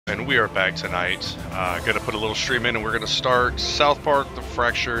And we are back tonight. Gonna put a little stream in and we're gonna start South Park The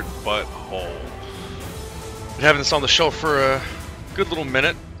Fractured Butthole. Been having this on the shelf for a good little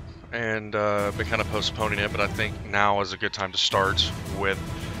minute and been kind of postponing it, but I think now is a good time to start with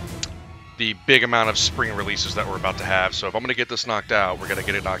the big amount of spring releases that we're about to have. So if I'm gonna get this knocked out, we're gonna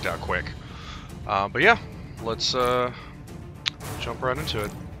get it knocked out quick. But yeah, let's jump right into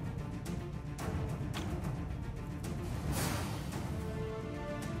it.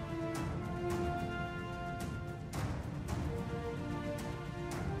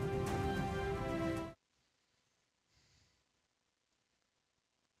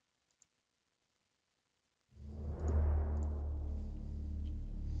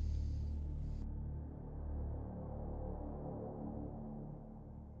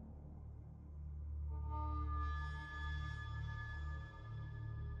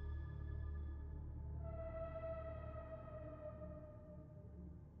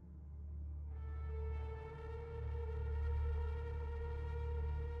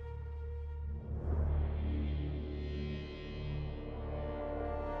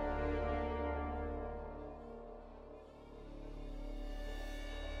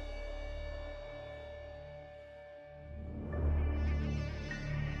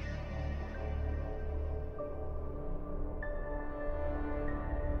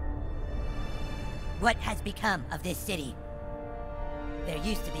 What has become of this city? There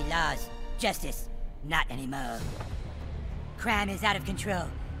used to be laws, justice, not anymore. Crime is out of control,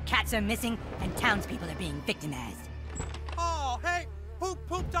 cats are missing, and townspeople are being victimized. Oh, hey! Who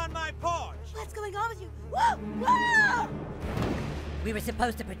pooped on my porch? What's going on with you? Whoa! Whoa! We were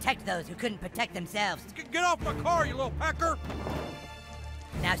supposed to protect those who couldn't protect themselves. Get off my car, you little pecker!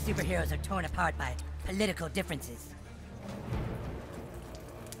 Now superheroes are torn apart by political differences.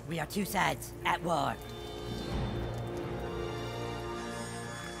 We are two sides at war.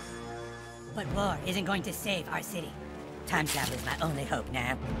 But war isn't going to save our city. Time travel is my only hope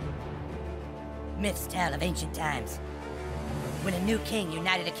now. Myths tell of ancient times, when a new king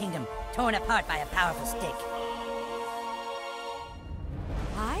united a kingdom torn apart by a powerful stick.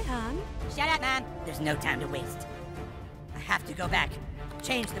 Hi, hon. Shut up, Mom! There's no time to waste. I have to go back,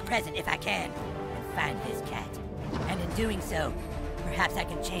 change the present if I can, and find this cat. And in doing so, perhaps I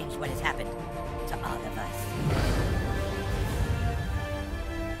can change what has happened to all of us.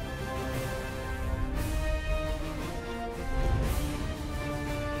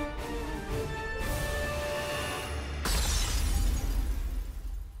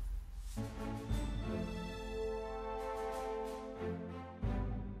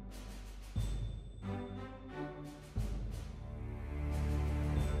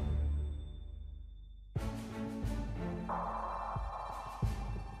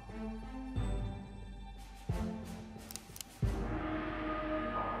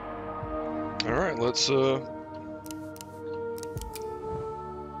 Alright, let's see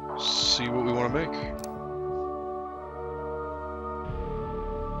what we want to make.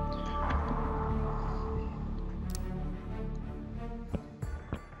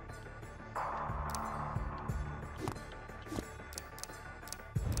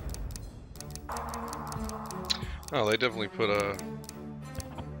 Oh, they definitely put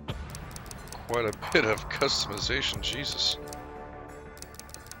quite a bit of customization, Jesus.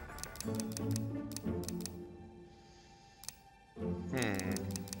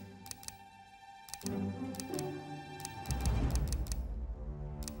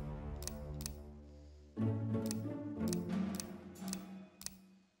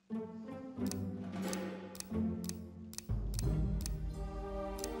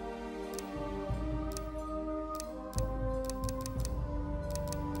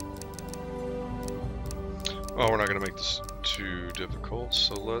 Oh, we're not gonna make this too difficult,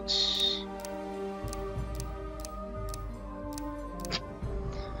 so let's...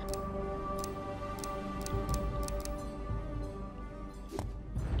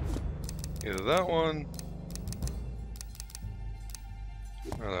 either that one,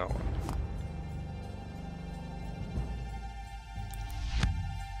 or that one.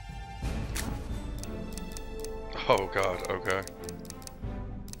 Oh god, okay.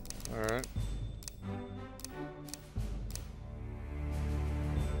 Alright.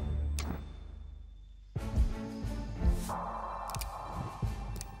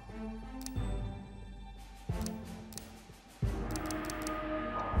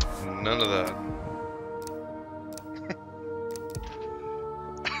 None of that.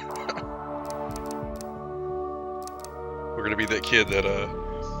 We're gonna be that kid that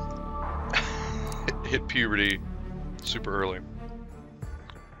hit puberty super early.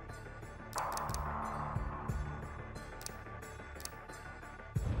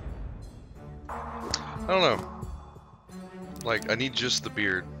 don't know. Like, I need just the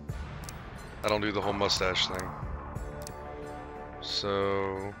beard. I don't do the whole mustache thing.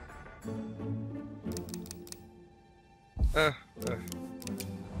 So...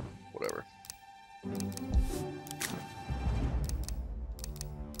 whatever.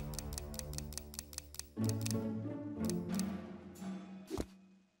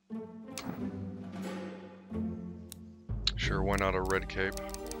 Sure, why not a red cape?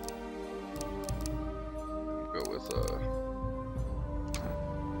 Go with a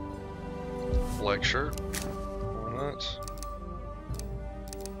black shirt. Why not?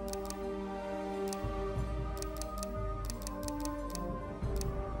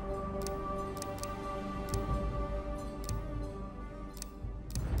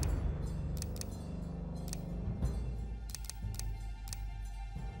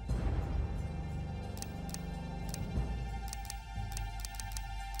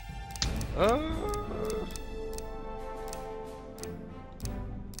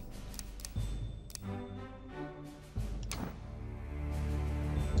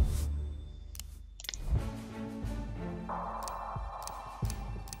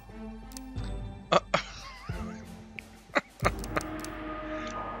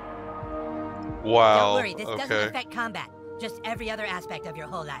 Wow. Don't worry, this doesn't affect combat. Just every other aspect of your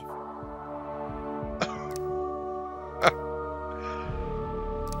whole life.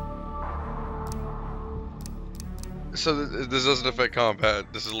 So this doesn't affect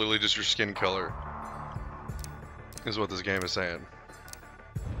combat. This is literally just your skin color. Is what this game is saying.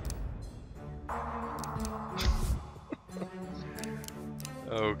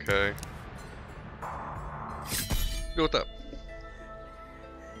 Okay. Go with that.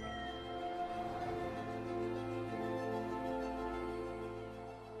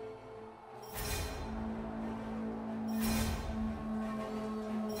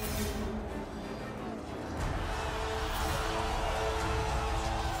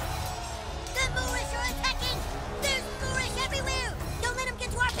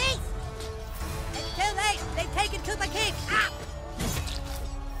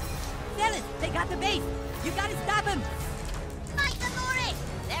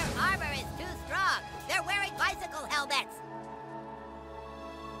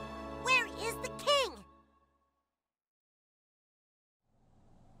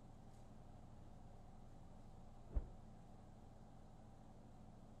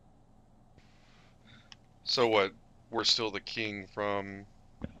 So what? We're still the king from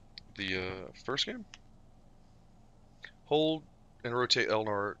the first game? Hold and rotate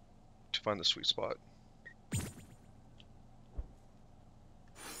Elnar to find the sweet spot.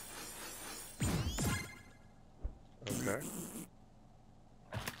 Okay.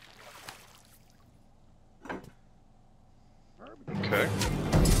 Okay.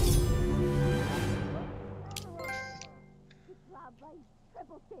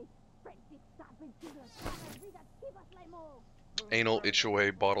 Anal itch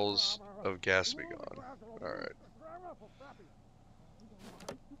away, bottles of gas be gone. Alright.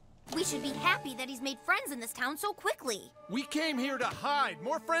 We should be happy that he's made friends in this town so quickly. We came here to hide.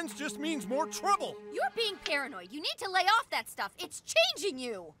 More friends just means more trouble. You're being paranoid. You need to lay off that stuff. It's changing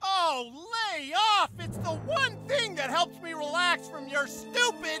you. Oh, lay off! It's the one thing that helps me relax from your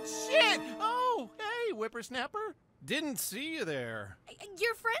stupid shit! Oh, hey, whippersnapper. Didn't see you there.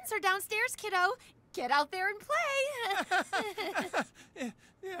 Your friends are downstairs, kiddo. Get out there and play.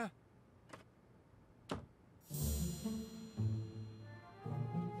 Yeah.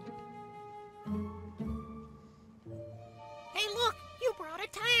 Hey, look, you brought a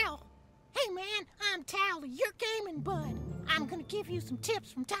towel. Hey, man, I'm Towley, your gaming bud. I'm gonna give you some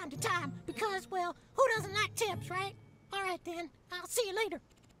tips from time to time because, well, who doesn't like tips, right? All right, then. I'll see you later.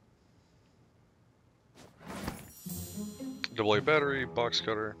 AA battery, box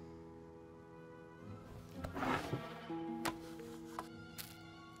cutter.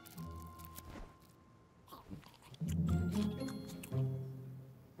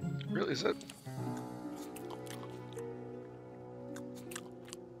 Really, is that?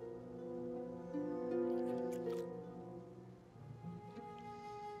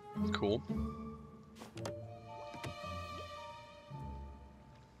 Cool.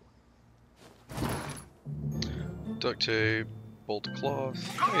 Duct tape, bolt of cloth.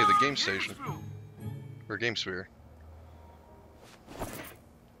 Hey, the game station. Or game sphere.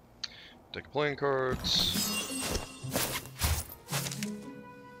 Deck of playing cards.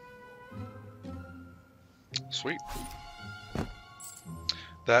 Sweet.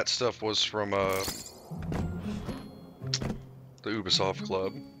 That stuff was from the Ubisoft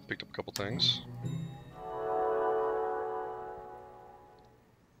Club. Picked up a couple things.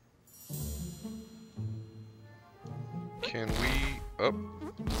 Can we... Oh.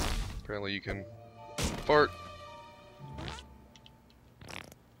 Apparently you can fart.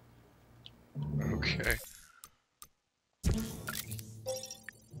 Okay.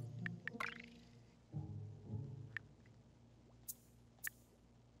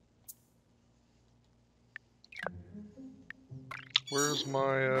 Where's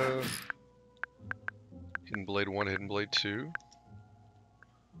my Hidden Blade 1, Hidden Blade 2?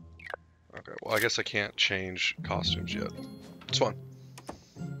 Okay, well I guess I can't change costumes yet. It's fun.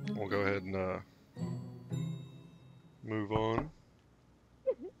 We'll go ahead and move on.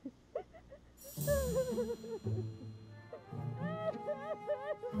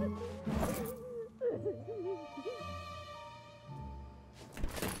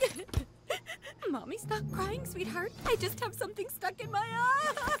 Mommy, stop crying, sweetheart. I just have something stuck in my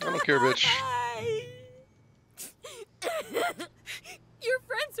eye. I don't care, bitch. Your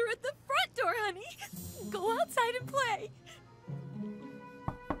friends are at the front door, honey. Go outside and play.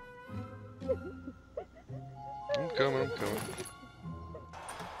 I'm coming, I'm coming.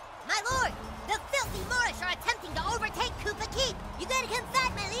 My lord, the filthy Moorish are attempting to overtake Koopa Keep. You gotta come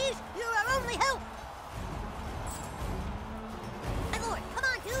fight, my liege. You're our only hope. My lord, come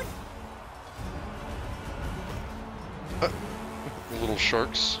on, dude. Little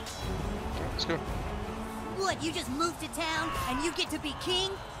sharks. Okay, let's go. What, you just moved to town and you get to be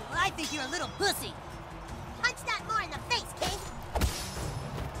king? Well, I think you're a little pussy. Punch that Moor in the face, king.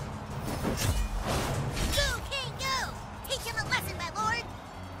 Go, king, go. Teach him a lesson, my lord.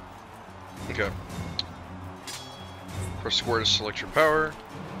 Okay. Press square to select your power.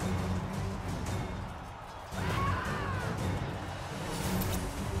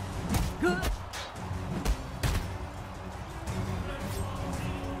 Good.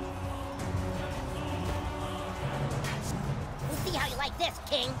 We'll see how you like this,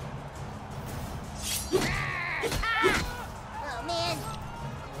 king. Oh, man.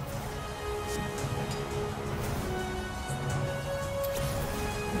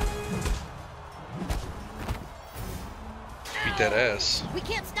 Beat that ass. We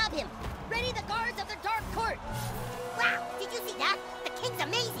can't stop him. Ready the guards of the Dark Court. Wow, did you see that? The king's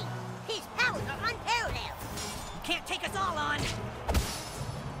amazing. His powers are unparalleled. You can't take us all on.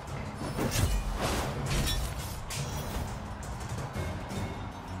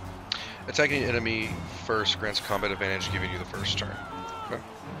 Attacking an enemy first grants combat advantage, giving you the first turn. Okay.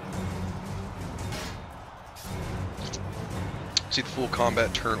 See the full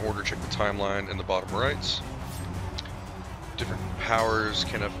combat turn order, check the timeline in the bottom right. Different powers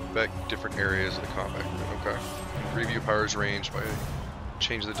can affect different areas of the combat grid. Okay. Review powers range by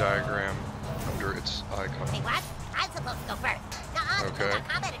changing the diagram under its icon. Hey, what? I'm supposed to go first. Nuh-uh, Okay. got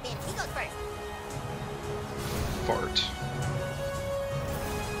combat advantage. He goes first. Fart.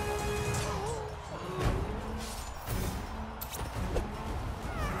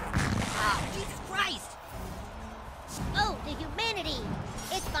 Oh, Jesus Christ! Oh, the humanity!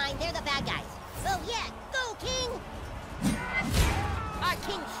 It's fine, they're the bad guys. So yeah, go, King! Our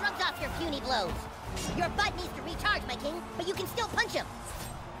king shrugs off your puny blows. Your butt needs to recharge, my king, but you can still punch him.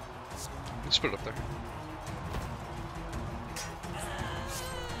 Let's put it up there.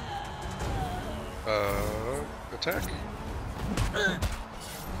 Attack.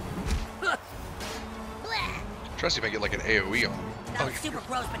 Blah. Try to see if I can get like an AoE on him. That was super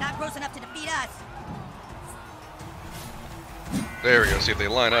gross, but not gross enough to defeat us. There we go. See if they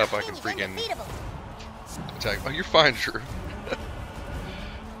line up, I Our can king is freaking undefeatable. attack. Oh, you're fine, Drew.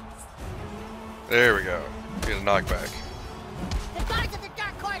 There we go. Get a knockback. The guards of the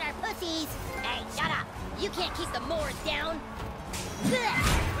Dark Court are pussies. Hey, shut up. You can't keep the Moors down.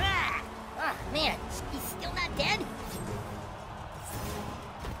 Oh, man. He's still not dead?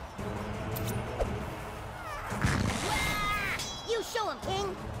 You show him,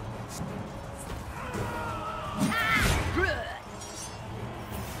 King.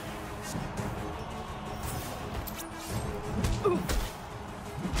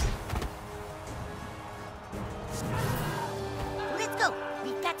 Let's go.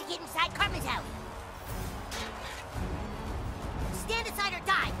 We've got to get inside Carmen's house. Stand aside or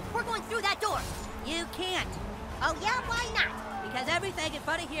die. We're going through that door. You can't, Oh, yeah? Why not? because everything in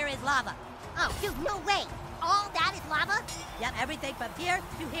front of here is lava. Oh, dude, no way. All that is lava? Yep, everything from here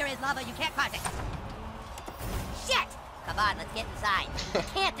to here is lava. You can't cross it. Shit! Come on, let's get inside. We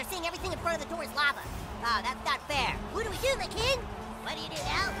can't. They're saying everything in front of the door is lava. Oh, that's not fair. What do we do, my king? What do you do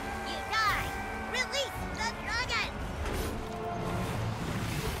now? You die. Release the dragon!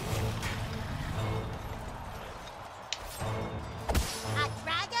 A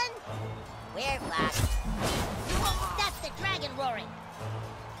dragon? Where, Flash? That's the dragon roaring.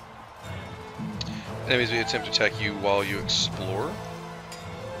 Enemies may attempt to attack you while you explore.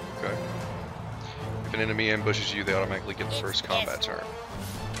 Okay. If an enemy ambushes you, they automatically get the first combat turn.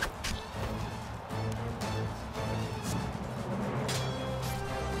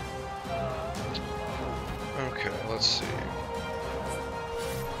 Okay, let's see.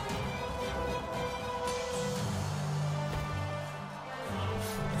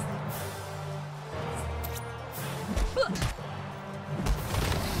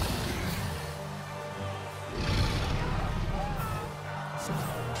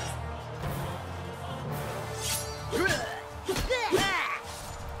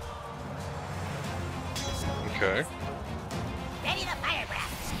 Okay. Ready to fire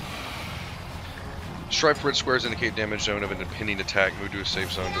breath. Stripe for red squares indicate damage zone of an impending attack. Move to a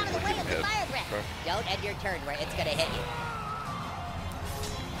safe zone to Get out of the avoid way getting of the hit. fire breath. Okay. Don't end your turn where it's gonna hit you.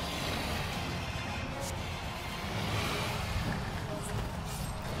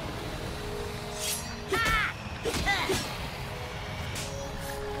 Ah!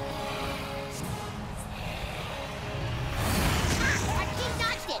 Our king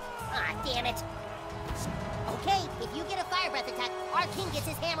dodged it! Ah, damn it! Okay, if you get a fire breath attack, our king gets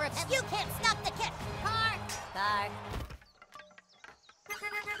his hammer of heaven. You can't stop the kick! Car! Car.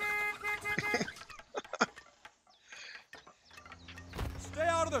 Stay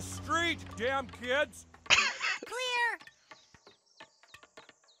out of the street, damn kids! Clear!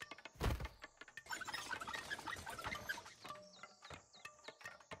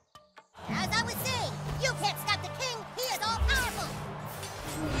 As I was saying, you can't stop the king! He is all powerful!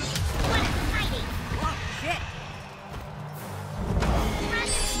 What a fighting! Oh, shit!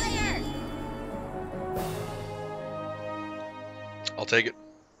 Dragon Slayer! I'll take it.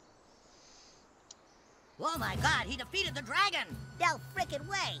 Oh my god, he defeated the dragon! No frickin'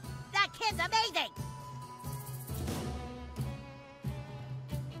 way! That kid's amazing!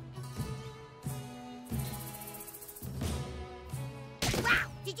 Wow!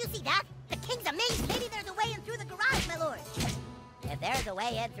 Did you see that? The king's amazed! Maybe there's a way in through the garage, my lord! If there's a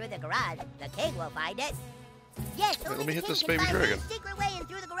way in through the garage, the king will find it. Yes, Let only me the hit king this can baby find dragon. the secret way in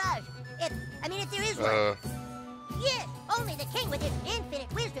through the garage. If there is one. Yes, only the king with his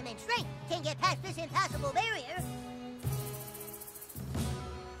infinite wisdom and strength can get past this impassable barrier.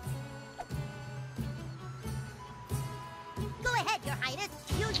 Go ahead, Your Highness.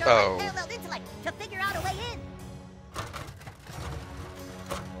 Use your unparalleled intellect to figure out a way in.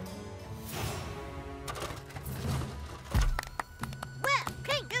 Well,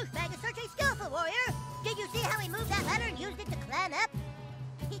 King Goosebag is such a skillful warrior. Did you see how he moved that ladder and used it to climb up?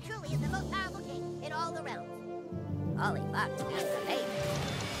 He truly is the most powerful king in all the realms. Holy fuck, that's amazing.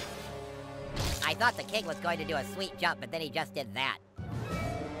 I thought the king was going to do a sweet jump, but then he just did that.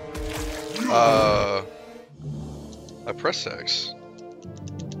 I press X.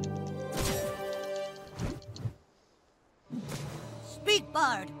 Speak,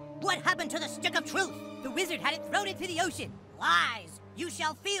 Bard! What happened to the stick of truth? The wizard had it thrown into the ocean. Lies! You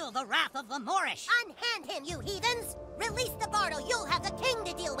shall feel the wrath of the Moorish! Unhand him, you heathens! Release the Bardo, you'll have the king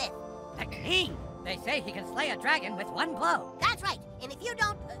to deal with! The king! They say he can slay a dragon with one blow. That's right, and if you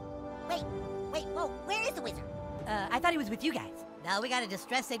don't... wait, whoa, where is the wizard? I thought he was with you guys. Now we got a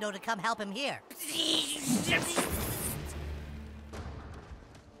distress signal to come help him here.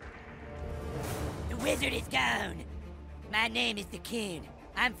 The wizard is gone. My name is the Coon.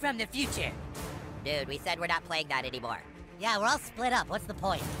 I'm from the future. Dude, we said we're not playing that anymore. Yeah, we're all split up. What's the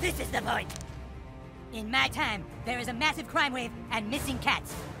point? This is the point. In my time, there is a massive crime wave and missing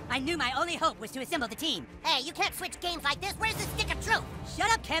cats. I knew my only hope was to assemble the team. Hey, you can't switch games like this. Where's the stick of truth? Shut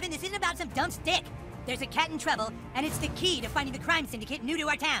up, Kevin. This isn't about some dumb stick. There's a cat in trouble, and it's the key to finding the crime syndicate new to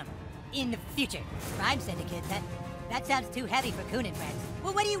our town. In the future. Crime syndicate? That sounds too heavy for Coon and friends.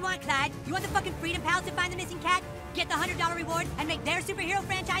 Well, what do you want, Clyde? You want the fucking Freedom Pals to find the missing cat? Get the $100 reward and make their superhero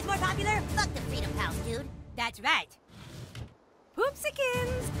franchise more popular? Fuck the Freedom Pals, dude. That's right.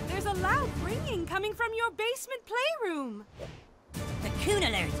 Poopsikins! There's a loud ringing coming from your basement playroom. The Coon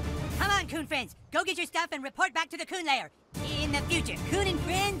Alert. Come on, Coon friends. Go get your stuff and report back to the Coon Lair. In the future. Coon and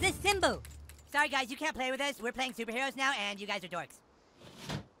friends assemble. Sorry, guys, you can't play with us. We're playing superheroes now, and you guys are dorks.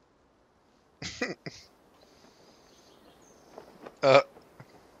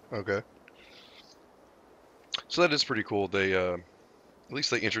 Okay. So that is pretty cool. They, at least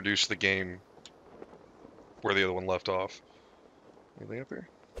they introduced the game where the other one left off. Anything up here?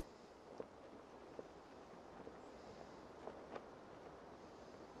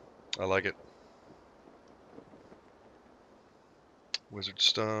 I like it. Wizard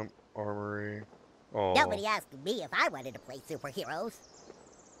Stump, Armory. Oh, Nobody asked me if I wanted to play superheroes.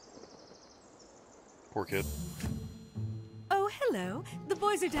 poor kid. Oh, Hello. The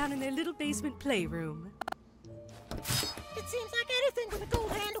boys are down in their little basement playroom. It seems like anything with a gold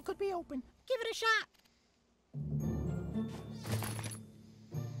handle could be open. Give it a shot.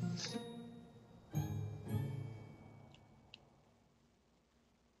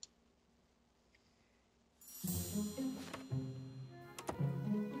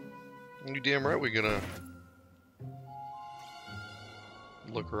 You damn right we're gonna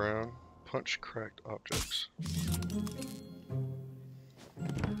look around. Punch cracked objects.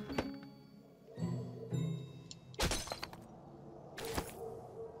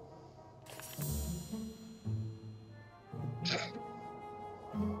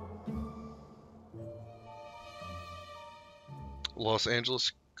 Los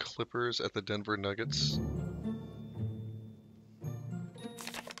Angeles Clippers at the Denver Nuggets.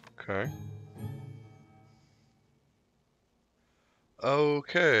 Okay.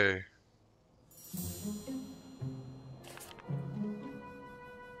 Okay.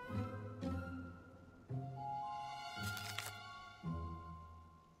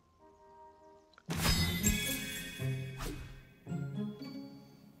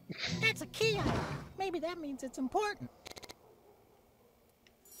 That's a key item. Maybe that means it's important.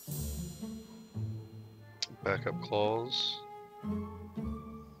 Backup clause.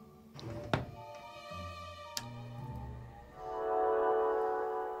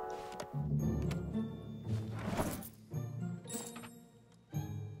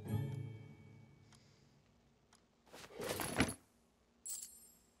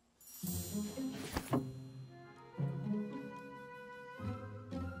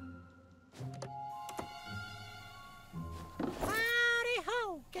 Howdy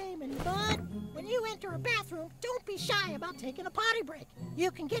ho, Gaming Bud. When you enter a bathroom, don't be shy about taking a potty break.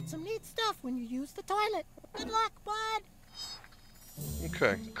 You can get some neat stuff when you use the toilet. Good luck, Bud.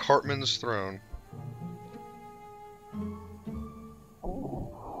 Okay, Cartman's Throne.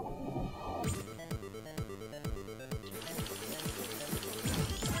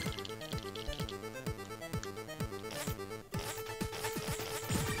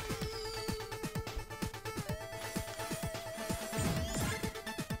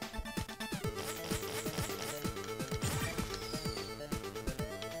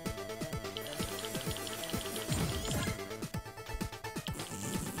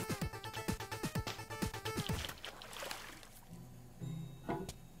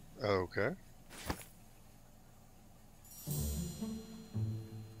 Okay.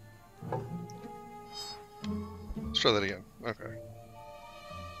 Let's try that again. Okay.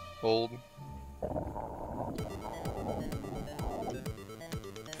 Hold.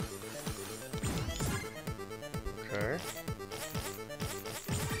 Okay.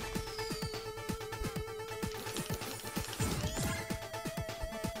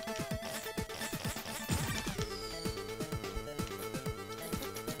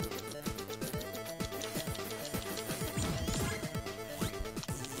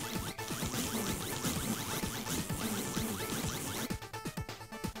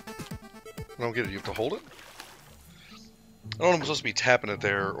 I don't get it. You have to hold it? I don't know if I'm supposed to be tapping it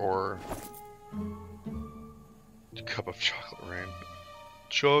there or... A cup of chocolate rain.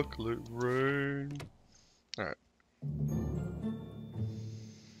 Chocolate rain. Alright.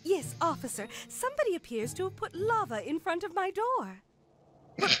 Yes, officer. Somebody appears to have put lava in front of my door.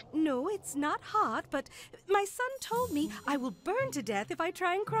 No, it's not hot, but my son told me I will burn to death if I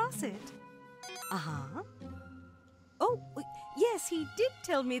try and cross it. Uh-huh. Oh, yes, he did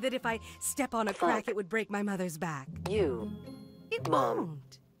tell me that if I step on a crack, it would break my mother's back. It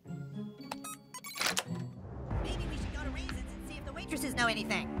won't. Maybe we should go to Raisins and see if the waitresses know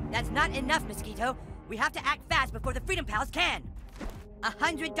anything. That's not enough, Mosquito. We have to act fast before the Freedom Pals can.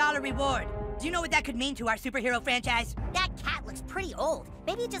 $100 reward. Do you know what that could mean to our superhero franchise? That cat looks pretty old.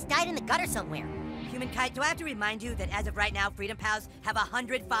 Maybe it just died in the gutter somewhere. Human Kite, do I have to remind you that as of right now, Freedom Pals have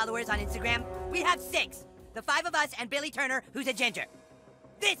 100 followers on Instagram? We have 6. The 5 of us and Billy Turner, who's a ginger.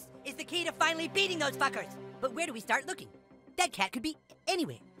 This is the key to finally beating those fuckers. But where do we start looking? That cat could be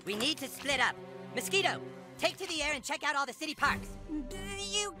anywhere. We need to split up. Mosquito, take to the air and check out all the city parks.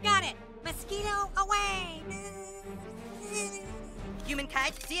 You got it. Mosquito away. Human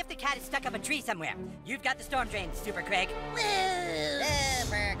Kite, see if the cat is stuck up a tree somewhere. You've got the storm drain, Super Craig.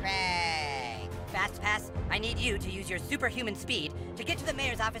 Super Craig. Fast Pass, I need you to use your superhuman speed to get to the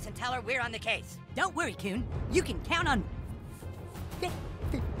mayor's office and tell her we're on the case. Don't worry, Coon. You can count on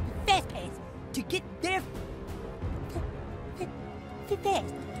Fast Pass to get there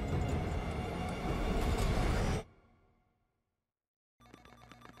fast.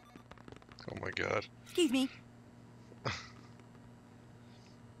 Oh my god. Excuse me.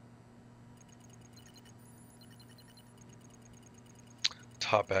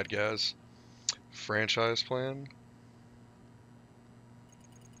 Top bad guys. Franchise plan.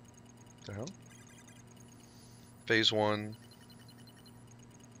 The hell? Phase 1.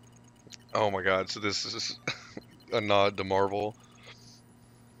 Oh my god, so this is a nod to Marvel.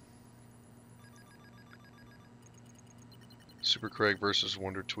 Super Craig versus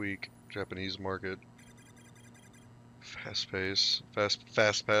Wonder Tweak, Japanese market. Fast Pace,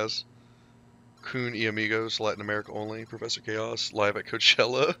 Fast Pass. Kun y Amigos, Latin America only. Professor Chaos, live at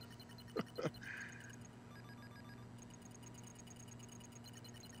Coachella.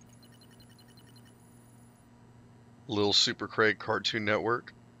 Lil Super Craig Cartoon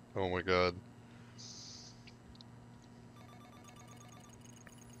Network. Oh my god.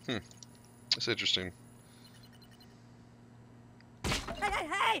 That's interesting.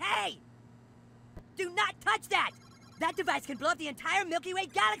 Hey! Do not touch that! That device can blow up the entire Milky Way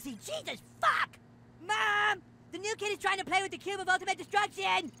galaxy! Jesus fuck! Mom! The new kid is trying to play with the cube of ultimate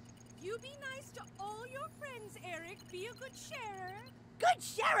destruction! You be nice to all your friends, Eric. Be a good sharer. Good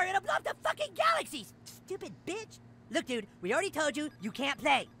sharer! It'll blow up the fucking galaxies! Stupid bitch! Look, dude, we already told you, you can't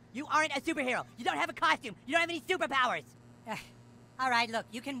play. You aren't a superhero. You don't have a costume. You don't have any superpowers. Alright, look,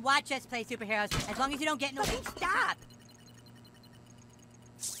 you can watch us play superheroes as long as you don't get no... Stop!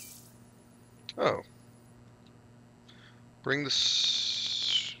 Oh. Bring the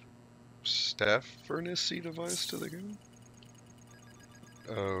staff furnace device to the game?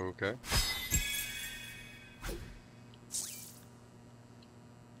 Okay.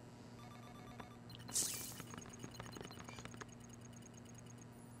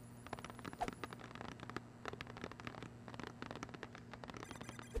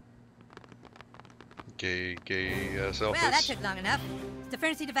 Gay selfies. Well, that took long enough. Is the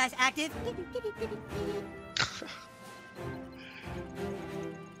furnace device active?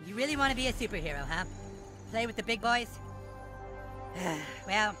 You really want to be a superhero, huh? Play with the big boys?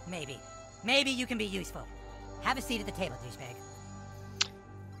 Well, maybe. Maybe you can be useful. Have a seat at the table, douchebag.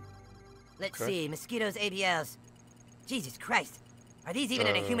 Let's see, mosquitoes, ABLs. Jesus Christ. Are these even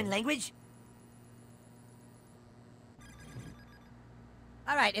in a human language?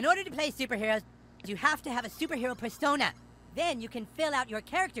 Alright, in order to play superheroes, you have to have a superhero persona. Then you can fill out your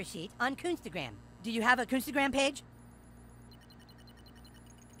character sheet on Kunstagram. Do you have a Kunstagram page?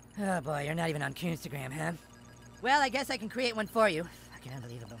 Oh boy, you're not even on Kunstagram, huh? Well, I guess I can create one for you. Fucking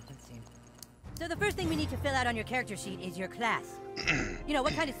unbelievable. Let's see. So the first thing we need to fill out on your character sheet is your class. You know,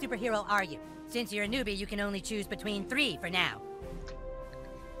 what kind of superhero are you? Since you're a newbie, you can only choose between 3 for now.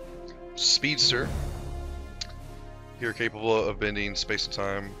 Speedster. You're capable of bending space and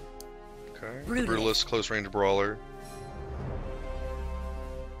time. Okay. Brutalist, close range brawler.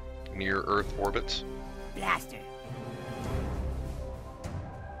 Near Earth orbit. Blaster.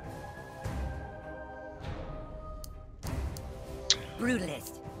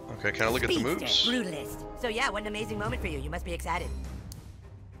 Brutalist. Okay, can I look at the moves? Brutalist. So yeah, what an amazing moment for you. You must be excited.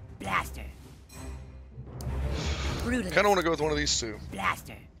 Blaster. Brutalist. Kind of want to go with one of these two.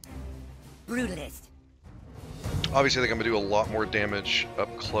 Blaster. Brutalist. Obviously, I think I'm gonna do a lot more damage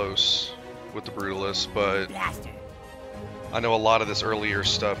up close with the Brutalist, but Blaster. I know a lot of this earlier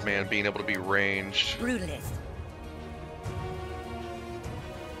stuff, man, being able to be ranged. Brutalist.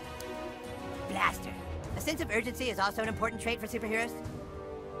 Blaster. A sense of urgency is also an important trait for superheroes.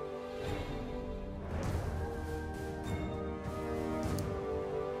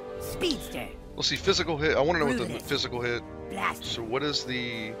 Speedster. We'll see physical hit. I want to know what the Brutalist. physical hit. Blaster. So what does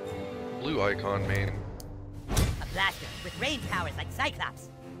the blue icon mean? A blaster with range powers like Cyclops.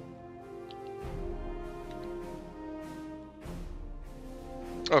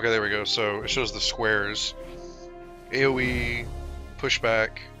 Okay, there we go. So it shows the squares. AoE,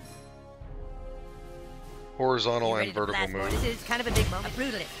 pushback, horizontal and vertical move. This is kind of a big moment. A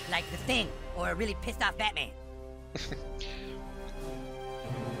brutalist, like the Thing, or a really pissed off Batman.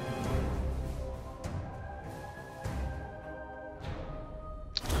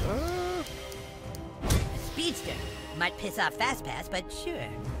 A speedster might piss off Fast Pass, but sure.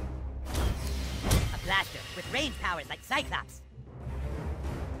 A blaster with range powers like Cyclops.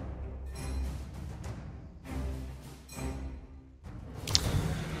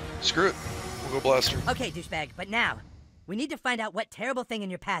 Screw it. We'll go Blaster. Okay, douchebag, but now, we need to find out what terrible thing in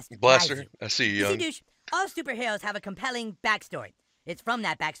your past drives Blaster. you. I see you, You young. see, douche, all superheroes have a compelling backstory. It's from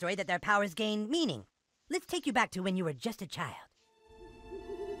that backstory that their powers gain meaning. Let's take you back to when you were just a child.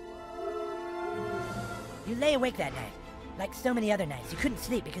 You lay awake that night. Like so many other nights, you couldn't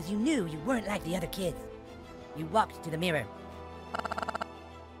sleep because you knew you weren't like the other kids. You walked to the mirror.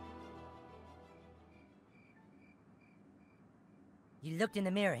 You looked in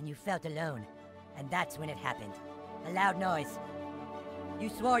the mirror and you felt alone. And that's when it happened. A loud noise. You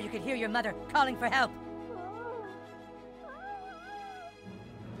swore you could hear your mother calling for help.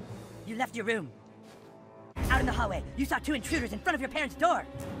 You left your room. Out in the hallway, you saw two intruders in front of your parents' door.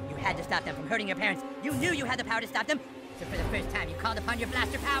 You had to stop them from hurting your parents. You knew you had the power to stop them, so for the first time you called upon your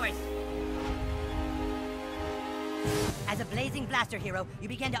blaster powers. As a blazing blaster hero, you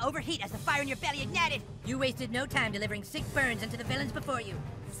began to overheat as the fire in your belly ignited. You wasted no time delivering sick burns into the villains before you.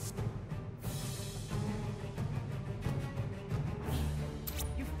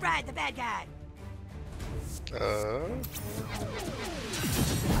 You fried the bad guy.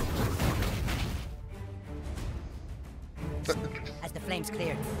 As the flames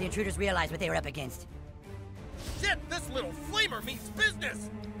cleared, the intruders realized what they were up against. Shit, this little flamer means business!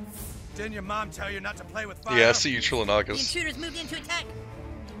 Didn't your mom tell you not to play with fire? Yeah, I see you, The Trilanagas. intruders moved in to attack.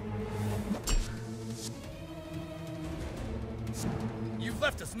 You've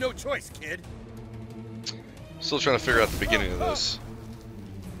left us no choice, kid. Still trying to figure out the beginning of this.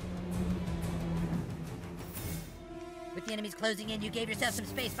 With the enemies closing in, you gave yourself some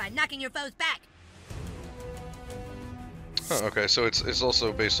space by knocking your foes back. Huh, okay, so it's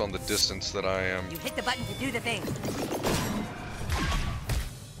also based on the distance that I am. You hit the button to do the thing.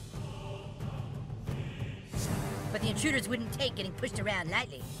 But the intruders wouldn't take getting pushed around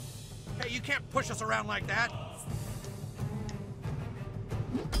lightly. Hey, you can't push us around like that.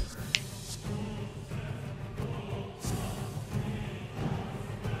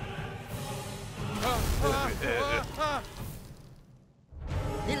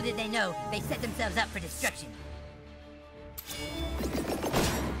 Little did they know, they set themselves up for destruction.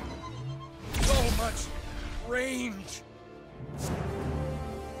 So much range.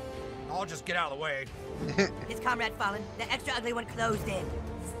 I'll just get out of the way. His comrade fallen, the extra ugly one closed in.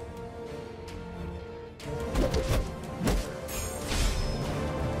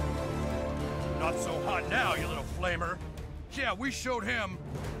 Not so hot now, you little flamer. Yeah, we showed him.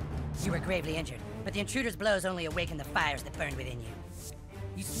 You were gravely injured, but the intruder's blows only awakened the fires that burned within you.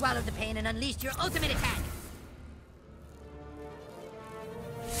 You swallowed the pain and unleashed your ultimate attack.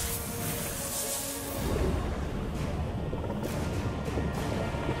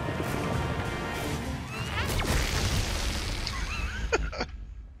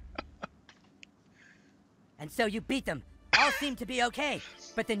 And so you beat them. All seemed to be okay,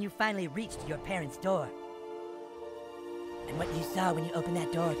 but then you finally reached your parents' door. And what you saw when you opened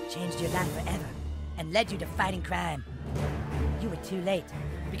that door changed your life forever and led you to fighting crime. You were too late,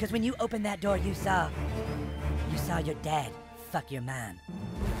 because when you opened that door, you saw your dad fuck your mom.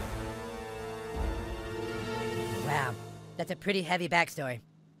 Wow, that's a pretty heavy backstory.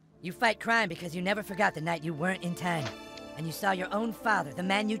 You fight crime because you never forgot the night you weren't in time, and you saw your own father, the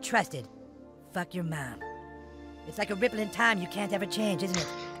man you trusted, fuck your mom. It's like a ripple in time you can't ever change, isn't it?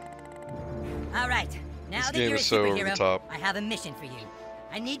 All right, now This that game you're a is so over the superhero, top. I have a mission for you.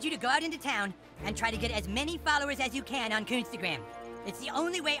 I need you to go out into town and try to get as many followers as you can on Coonstagram. It's the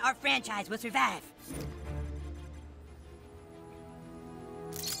only way our franchise will survive.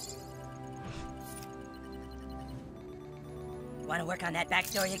 Want to work on that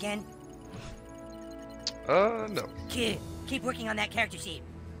backstory again? No. Keep working on that character sheet.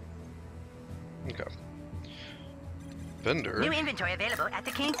 Okay. Vendor. New inventory available at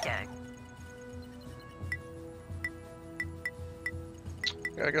the King Store.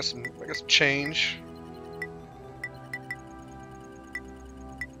 Yeah, I got some change.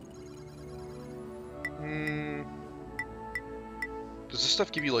 Does this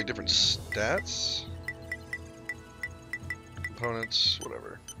stuff give you like different stats? Components,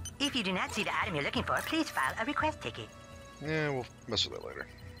 whatever. If you do not see the item you're looking for, please file a request ticket. Yeah, we'll mess with that later.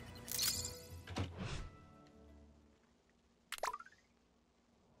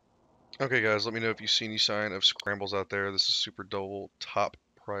 Okay guys, let me know if you see any sign of scrambles out there. This is super double top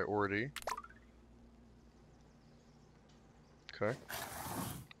priority. Okay.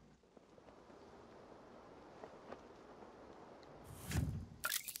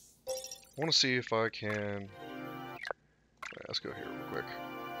 I want to see if I can... Alright, let's go here real quick.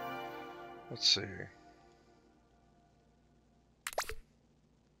 Let's see.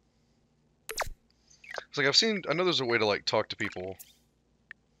 It's like I know there's a way to like talk to people.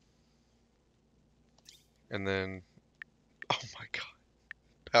 And then, oh my god,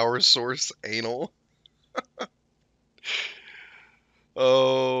 power source anal.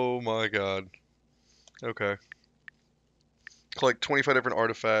 Oh my god. Okay. Collect 25 different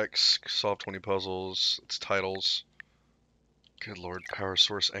artifacts, solve 20 puzzles, it's titles. Good lord, power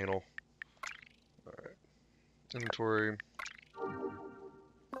source anal. Alright. Inventory.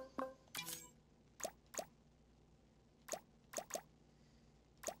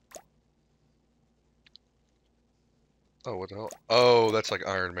 Oh, what the hell? Oh, that's like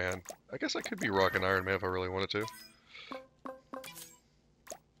Iron Man. I guess I could be rocking Iron Man if I really wanted to.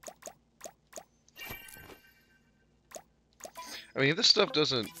 I mean, this stuff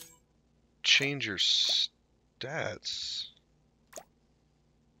doesn't change your stats.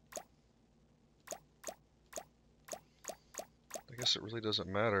 I guess it really doesn't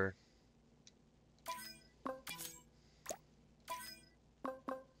matter.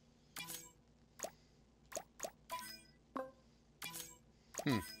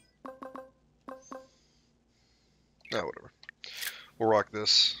 Ah, whatever. We'll rock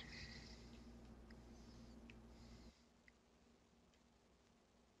this.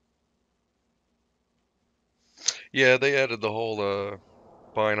 Yeah, they added the whole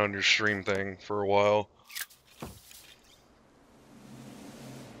buying on your stream thing for a while.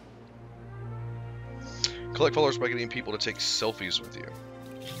 Collect followers by getting people to take selfies with you.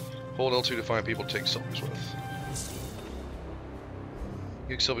 Hold L2 to find people to take selfies with.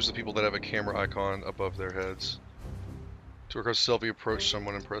 Take selfies with people that have a camera icon above their heads. To request a selfie, approach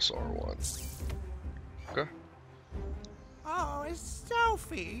someone and press R1. Okay. Oh, a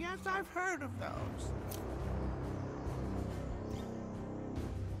selfie. Yes, I've heard of those.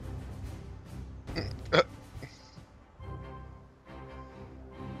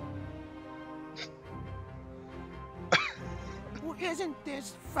 Well, isn't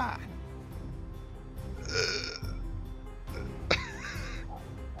this fun?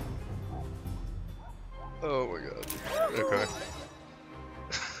 Oh my god. Okay.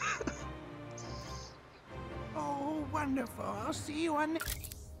 Oh, wonderful. I'll see you on the...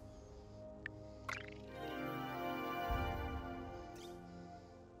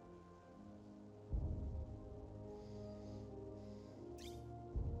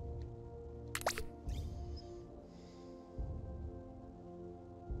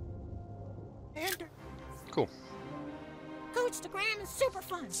 Enter. Cool. Coachstagram is super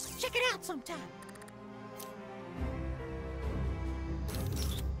fun. Check it out sometime.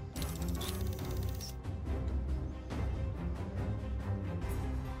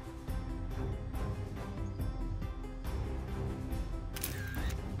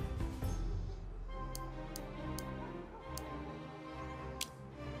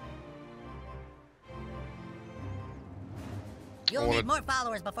 You'll need more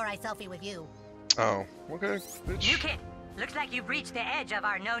followers before I selfie with you. Oh, okay, bitch. New kid, looks like you've reached the edge of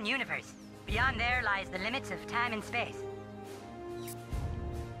our known universe. Beyond there lies the limits of time and space.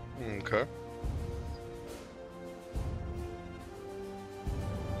 Okay.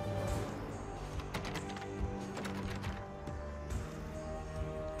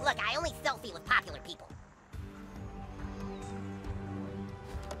 Look, I only selfie with popular people.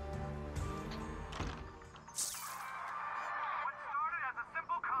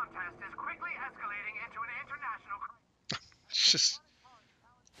 It's just...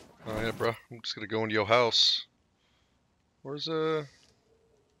 Oh yeah, bro. I'm just gonna go into your house. Where's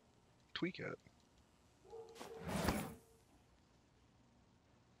Tweak at?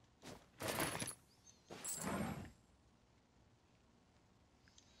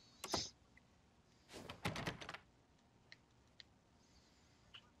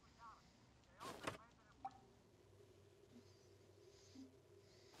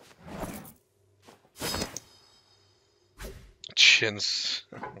 Chins.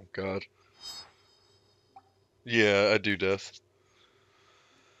 Oh god. Yeah, I do death.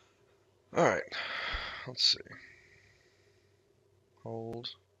 Alright. Let's see. Hold.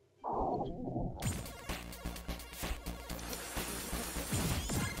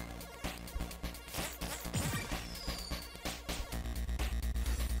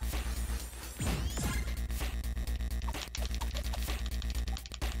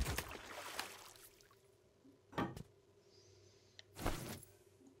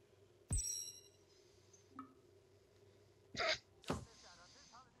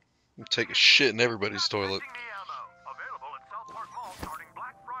 Take a shit in everybody's toilet.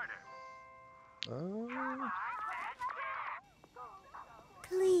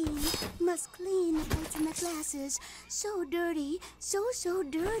 Clean, must clean the plates and the glasses. So dirty, so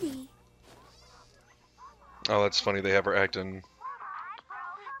dirty. Oh, that's funny. They have her acting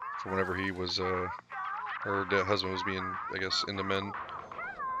for whenever he was, her husband was being, I guess, into men.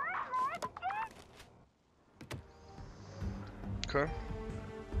 Okay.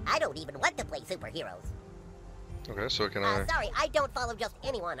 I don't even want to play superheroes. Okay, so can I... Sorry, I don't follow just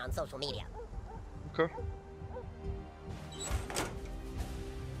anyone on social media. Okay.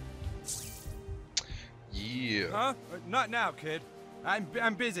 Yeah. Huh? Not now, kid.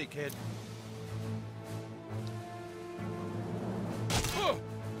 I'm busy, kid. Oh!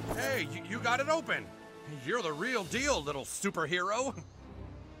 Hey, you got it open. You're the real deal, little superhero.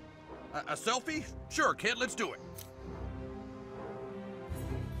 A selfie? Sure, kid, let's do it.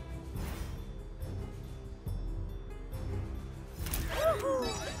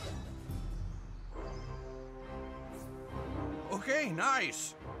 Okay,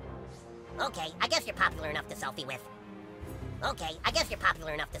 nice. Okay, I guess you're popular enough to selfie with. Okay, I guess you're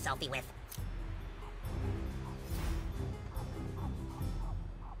popular enough to selfie with.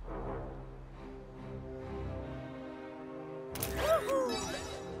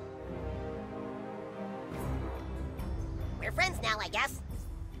 We're friends now, I guess.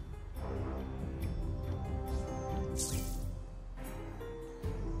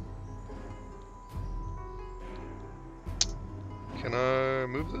 Can I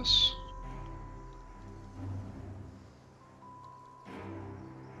move this?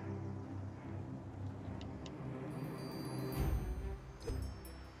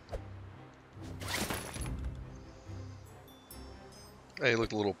 Hey, look,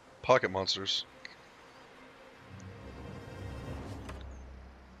 the little pocket monsters.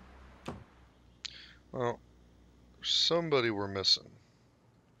 Well, there's somebody we're missing.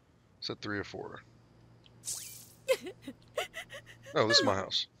 Is it 3 or 4? Oh, this is my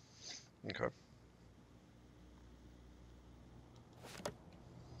house. Okay.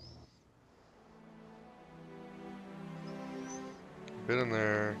 Been in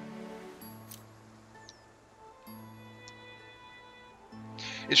there.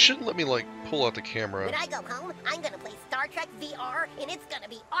 It shouldn't let me, like, pull out the camera. When I go home, I'm gonna play Star Trek VR, and it's gonna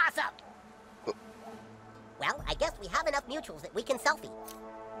be awesome! Well, I guess we have enough mutuals that we can selfie.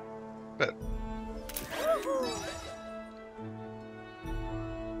 Bet.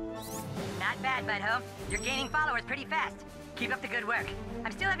 Not bad, Butthole. You're gaining followers pretty fast. Keep up the good work.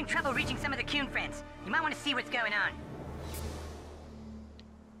 I'm still having trouble reaching some of the Coon friends. You might want to see what's going on.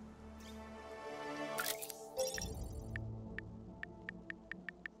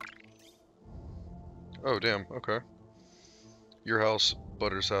 Oh, damn. Okay. Your house,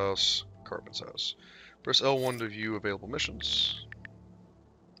 Butter's house, Carpen's house. Press L1 to view available missions.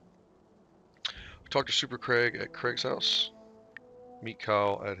 Talk to Super Craig at Craig's house. Meet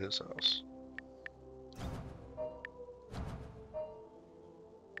Kyle at his house.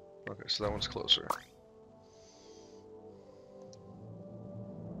 Okay, so that one's closer.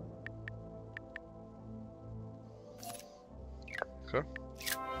 Okay.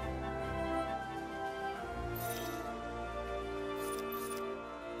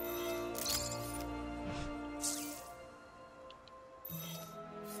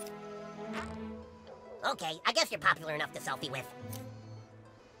 Okay, I guess you're popular enough to selfie with.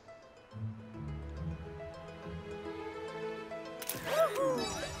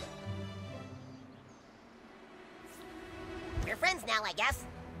 We're friends now, I guess.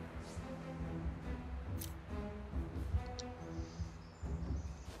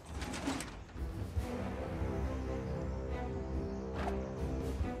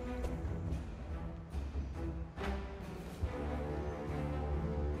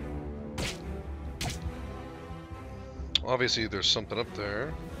 Obviously, there's something up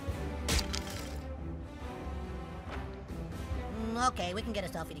there. Okay, we can get a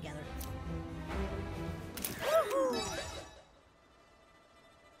selfie together.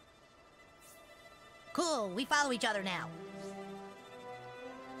 Cool, we follow each other now.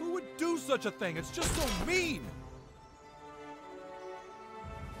 Who would do such a thing? It's just so mean.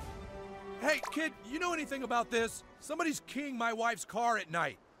 Hey, kid, you know anything about this? Somebody's keying my wife's car at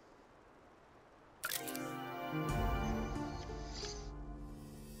night.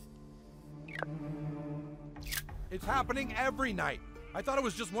 It's happening every night. I thought it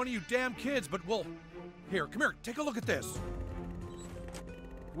was just one of you damn kids, but well, here, come here, take a look at this.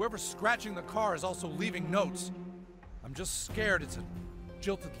 Whoever's scratching the car is also leaving notes. I'm just scared it's a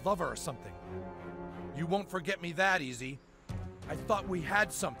jilted lover or something. You won't forget me that easy. I thought we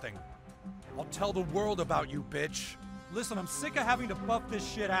had something. I'll tell the world about you, bitch. Listen, I'm sick of having to buff this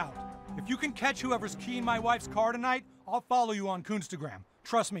shit out. If you can catch whoever's keying my wife's car tonight, I'll follow you on Coonstagram.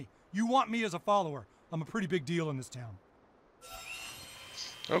 Trust me, you want me as a follower. I'm a pretty big deal in this town.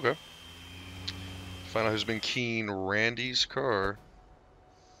 Okay. Find out who's been keying Randy's car.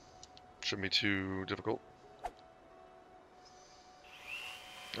 Shouldn't be too difficult.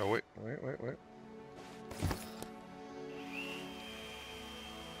 Oh, wait.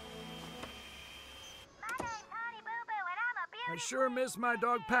 I sure miss my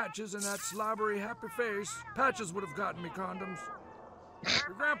dog Patches and that slobbery happy face. Patches would have gotten me condoms.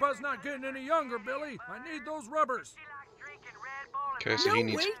 Your grandpa's not getting any younger, Billy. I need those rubbers. Okay, so he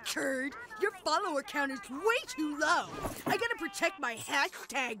needs... No way, Turd. Your follower count is way too low. I gotta protect my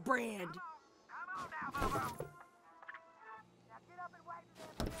hashtag brand.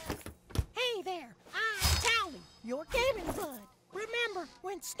 Hey there, I'm Towley, your gaming bud. Remember,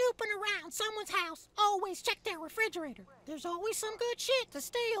 when snooping around someone's house, always check their refrigerator. There's always some good shit to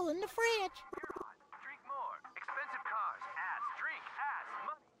steal in the fridge. Drink more. Expensive cars. Ass. Drink. Ass.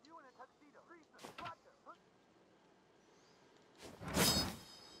 Money. You in a tuxedo.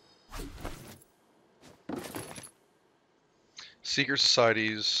 Secret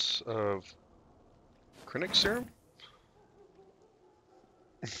Societies of Krennic Serum?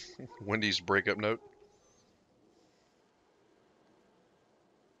 Wendy's breakup note.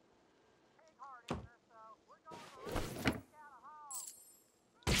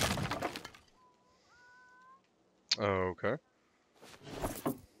 Okay.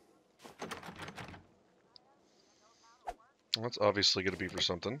 Well, that's obviously going to be for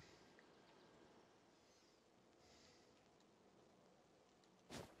something.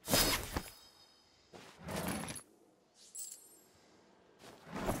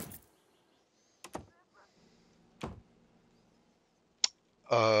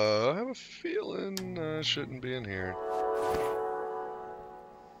 I have a feeling I shouldn't be in here.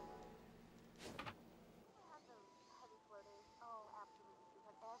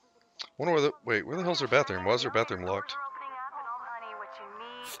 Wonder where the where the hell's their bathroom? Why is their bathroom locked?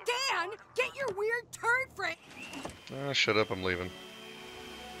 Stan, get your weird turd friend. Shut up, I'm leaving.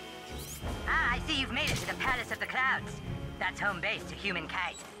 Ah, I see you've made it to the Palace of the Clouds. That's home base to Human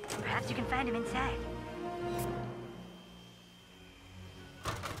Kite. Perhaps you can find him inside.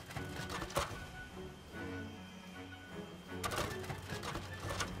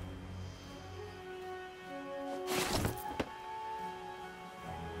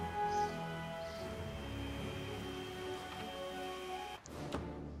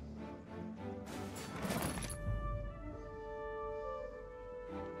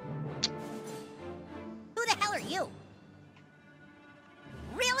 You?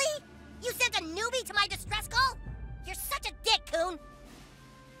 Really? You sent a newbie to my distress call? You're such a dick, Coon.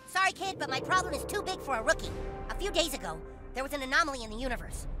 Sorry, kid, but my problem is too big for a rookie. A few days ago, there was an anomaly in the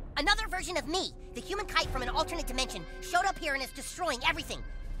universe. Another version of me, the Human Kite from an alternate dimension, showed up here and is destroying everything.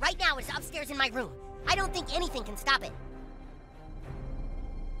 Right now, it's upstairs in my room. I don't think anything can stop it.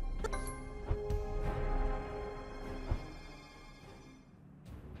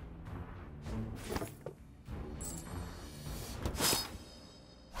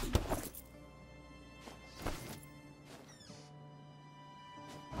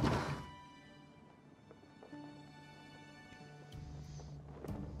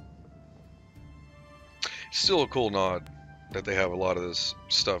 Still a cool nod that they have a lot of this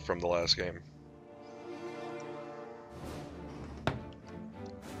stuff from the last game.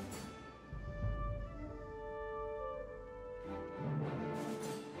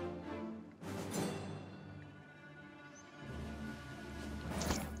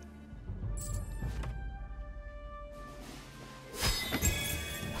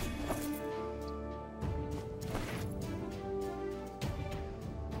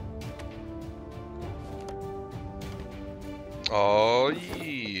 Oh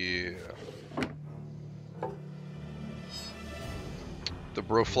yeah. The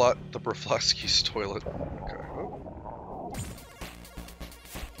Broflovsky's toilet. Okay. Oh.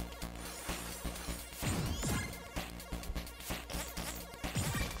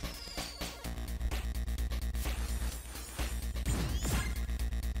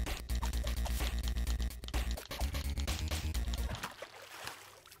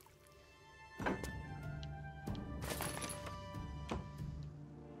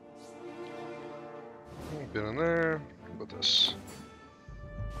 Been in there. How about this?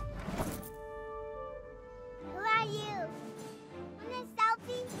 Who are you? Want a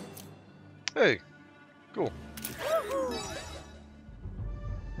selfie? Hey, cool.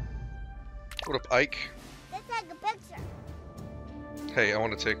 What up, Ike? Let's take a picture. Hey, I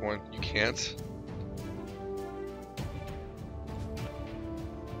want to take one. You can't.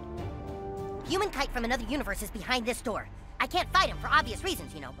 Human Kite from another universe is behind this door. I can't fight him for obvious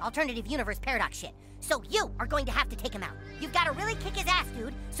reasons, you know, alternative universe paradox shit. So you are going to have to take him out. You've got to really kick his ass,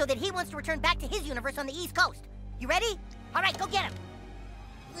 dude, so that he wants to return back to his universe on the East Coast. You ready? All right, go get him.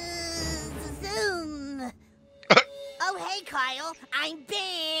 Zoom. Oh, hey, Kyle. I'm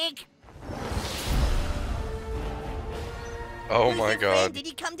big. Oh my god. Did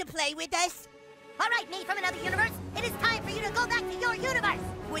he come to play with us? All right, me from another universe. It is time for you to go back to your universe.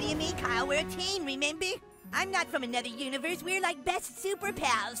 What do you mean, Kyle? We're a team, remember? I'm not from another universe. We're like best super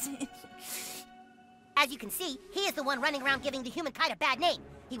pals. As you can see, he is the one running around giving the human kite a bad name.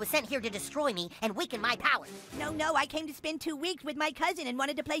 He was sent here to destroy me and weaken my power. No, I came to spend 2 weeks with my cousin and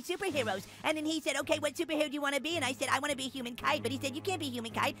wanted to play superheroes. And then he said, okay, what superhero do you want to be? And I said, I want to be Human Kite. But he said, you can't be Human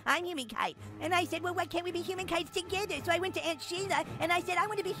Kite. I'm Human Kite. And I said, well, why can't we be Human Kites together? So I went to Aunt Sheila and I said, I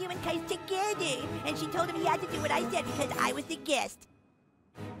want to be Human Kites together. And she told him he had to do what I said because I was the guest.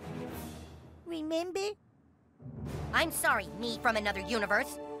 Remember? I'm sorry, me from another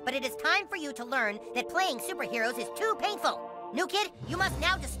universe, but it is time for you to learn that playing superheroes is too painful. New kid, you must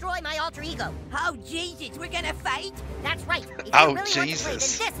now destroy my alter ego. Oh, Jesus, we're gonna fight? That's right. If you Oh, really want to play,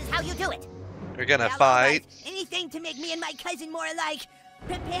 Jesus. then this is how you do it. You're gonna Well, all fight. right. Anything to make me and my cousin more alike.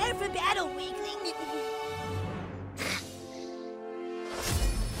 Prepare for battle, weakling.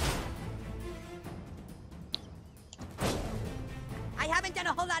 I haven't done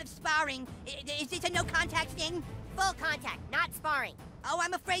a whole lot of sparring. Is this a no-contact thing? Full contact, not sparring. Oh,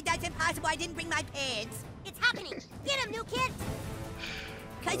 I'm afraid that's impossible. I didn't bring my pads. It's happening. Get him, new kid.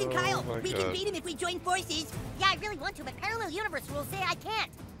 Cousin Oh, Kyle, my we God. can beat him if we join forces. Yeah, I really want to, but parallel universe rules say I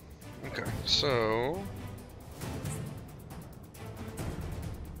can't. Okay, so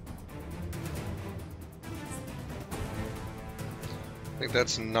I think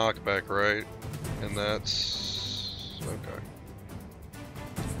that's knockback, right? And that's okay.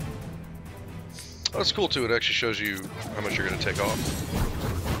 Oh, that's cool too. It actually shows you how much you're gonna take off.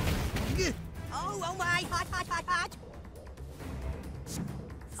 Oh my, hot, hot, hot, hot.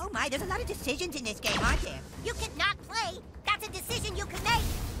 Oh my, there's a lot of decisions in this game, aren't there? You cannot play. That's a decision you can make.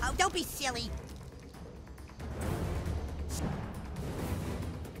 Oh, don't be silly.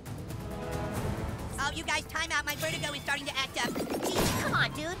 Oh, you guys, time out. My vertigo is starting to act up. Jeez, come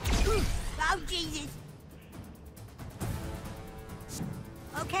on, dude. Oh, Jesus.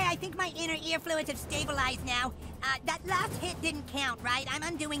 Okay, I think my inner ear fluids have stabilized now. That last hit didn't count, right? I'm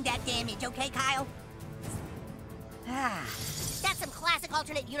undoing that damage, okay, Kyle? That's some classic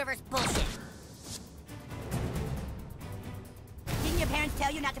alternate universe bullshit. Didn't your parents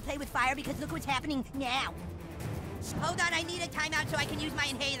tell you not to play with fire? Because look what's happening now. Hold on, I need a timeout so I can use my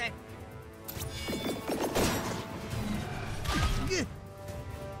inhaler.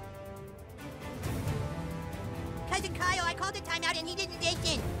 Cousin Kyle, I called a timeout and he didn't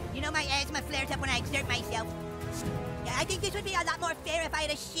listen. You know my asthma flares up when I exert myself. Yeah, I think this would be a lot more fair if I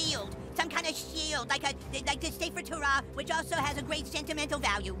had a shield. Some kind of shield, like the Sefer Torah, which also has a great sentimental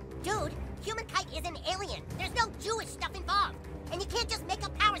value. Dude, Human Kite is an alien. There's no Jewish stuff involved. And you can't just make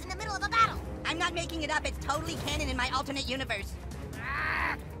up powers in the middle of a battle. I'm not making it up. It's totally canon in my alternate universe.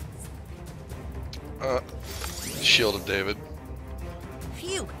 Shield of David.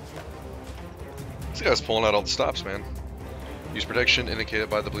 Phew. This guy's pulling out all the stops, man. Use protection indicated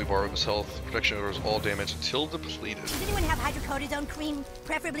by the blue bar with his health. Protection ignores all damage until depleted. Does anyone have hydrocortisone cream?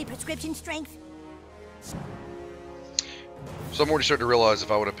 Preferably prescription strength? So I'm already starting to realize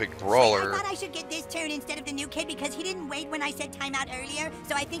if I would have picked Brawler. I thought I should get this turn instead of the new kid because he didn't wait when I said timeout earlier,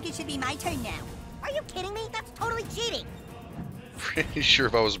 so I think it should be my turn now. Are you kidding me? That's totally cheating. Pretty sure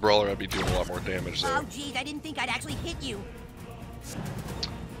if I was Brawler, I'd be doing a lot more damage though. Oh, geez, I didn't think I'd actually hit you.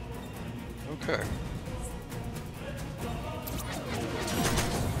 Okay.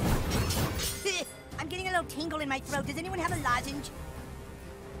 I'm getting a little tingle in my throat. Does anyone have a lozenge?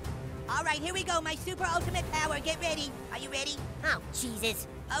 All right, here we go. My super ultimate power. Get ready. Are you ready? Oh, Jesus.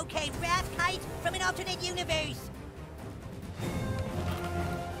 Okay, Wrath Kite from an alternate universe.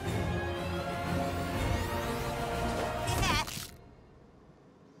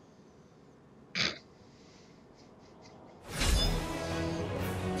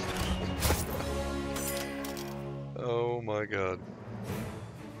 Oh my god.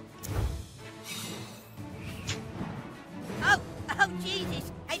 Oh,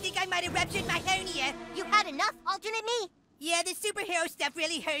 Jesus. I think I might have ruptured my hernia. You had enough, alternate me? Yeah, the superhero stuff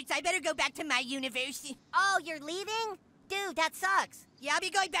really hurts. I better go back to my universe. Oh, you're leaving? Dude, that sucks. Yeah, I'll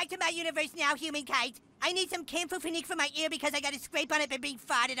be going back to my universe now, Human Kite. I need some camphorphenique for my ear because I got a scrape on it for being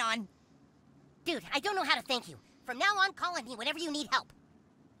farted on. Dude, I don't know how to thank you. From now on, call on me whenever you need help.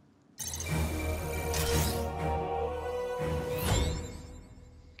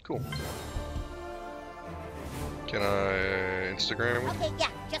 Cool. Can I Instagram? Okay, yeah,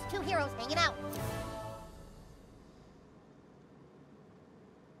 just two heroes hanging out.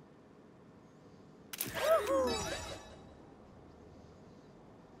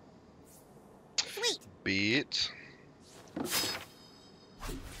 Sweet. Beat.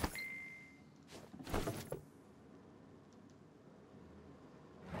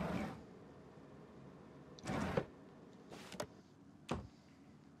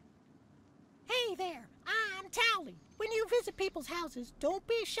 Hey there, I'm Towley. When you visit people's houses, don't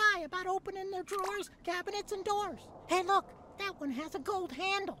be shy about opening their drawers, cabinets, and doors. Hey, look, that one has a gold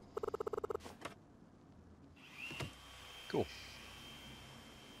handle. Cool.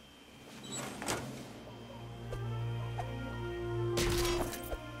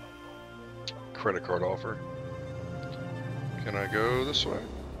 Credit card offer. Can I go this way?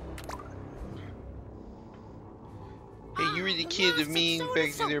 Hey, you were the kid of me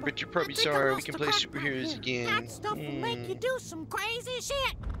back there, but you're probably sorry. We can play superheroes again. That stuff will make you do some crazy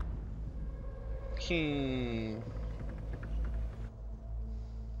shit.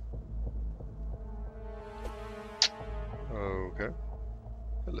 Okay.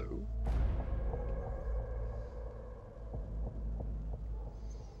 Hello.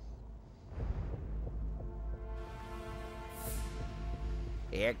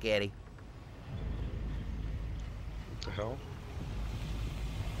 Here, kitty. What the hell?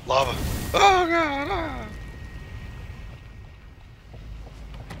 Lava! Oh god! Ah.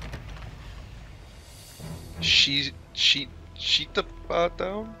 Sheet the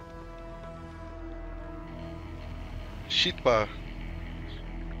down? Sheet bar.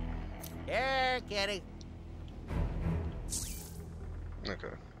 Here, kitty. Okay.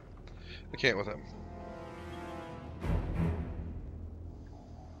 I can't with him.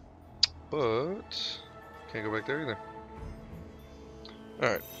 But can't go back there either.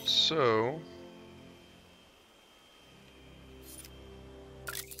 Alright, so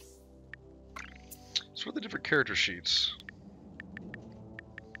what are the different character sheets?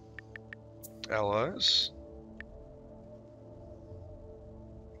 Allies.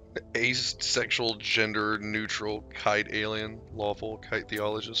 Asexual, gender neutral, kite alien, lawful, kite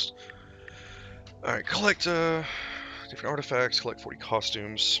theologist. Alright, collect different artifacts, collect 40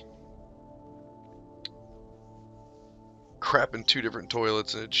 costumes. Crap in 2 different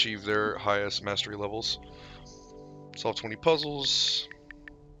toilets and achieve their highest mastery levels. Solve 20 puzzles.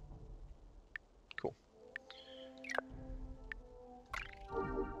 Cool.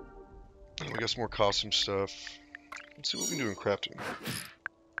 We got some more costume stuff. Let's see what we can do in crafting.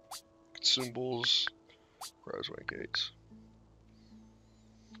 Consumables. Roseway gates.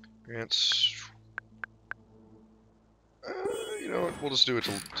 Grants. You know what? We'll just do it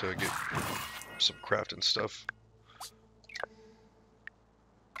to get some crafting stuff.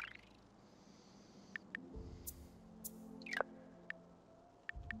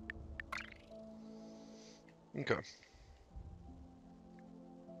 Okay.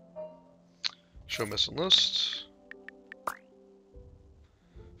 Show missing list.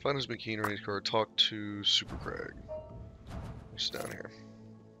 Find his McKean or his card. Talk to Super Craig. He's down here.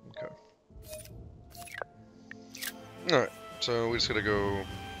 Okay. Alright, so we just gotta go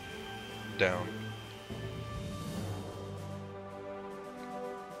down.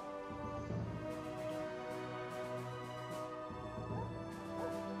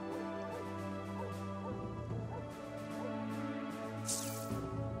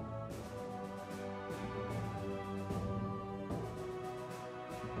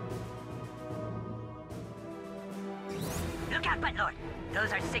 Look out, Buttlord!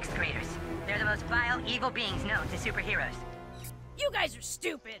 Those are 6th graders. They're the most vile, evil beings known to superheroes. You guys are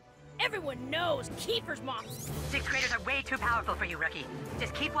stupid. Everyone knows Kiefer's mom. 6th graders are way too powerful for you, rookie.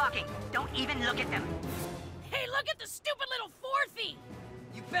 Just keep walking. Don't even look at them. Hey, look at the stupid little fourthie!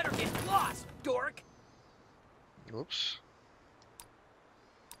 You better get lost, dork! Oops.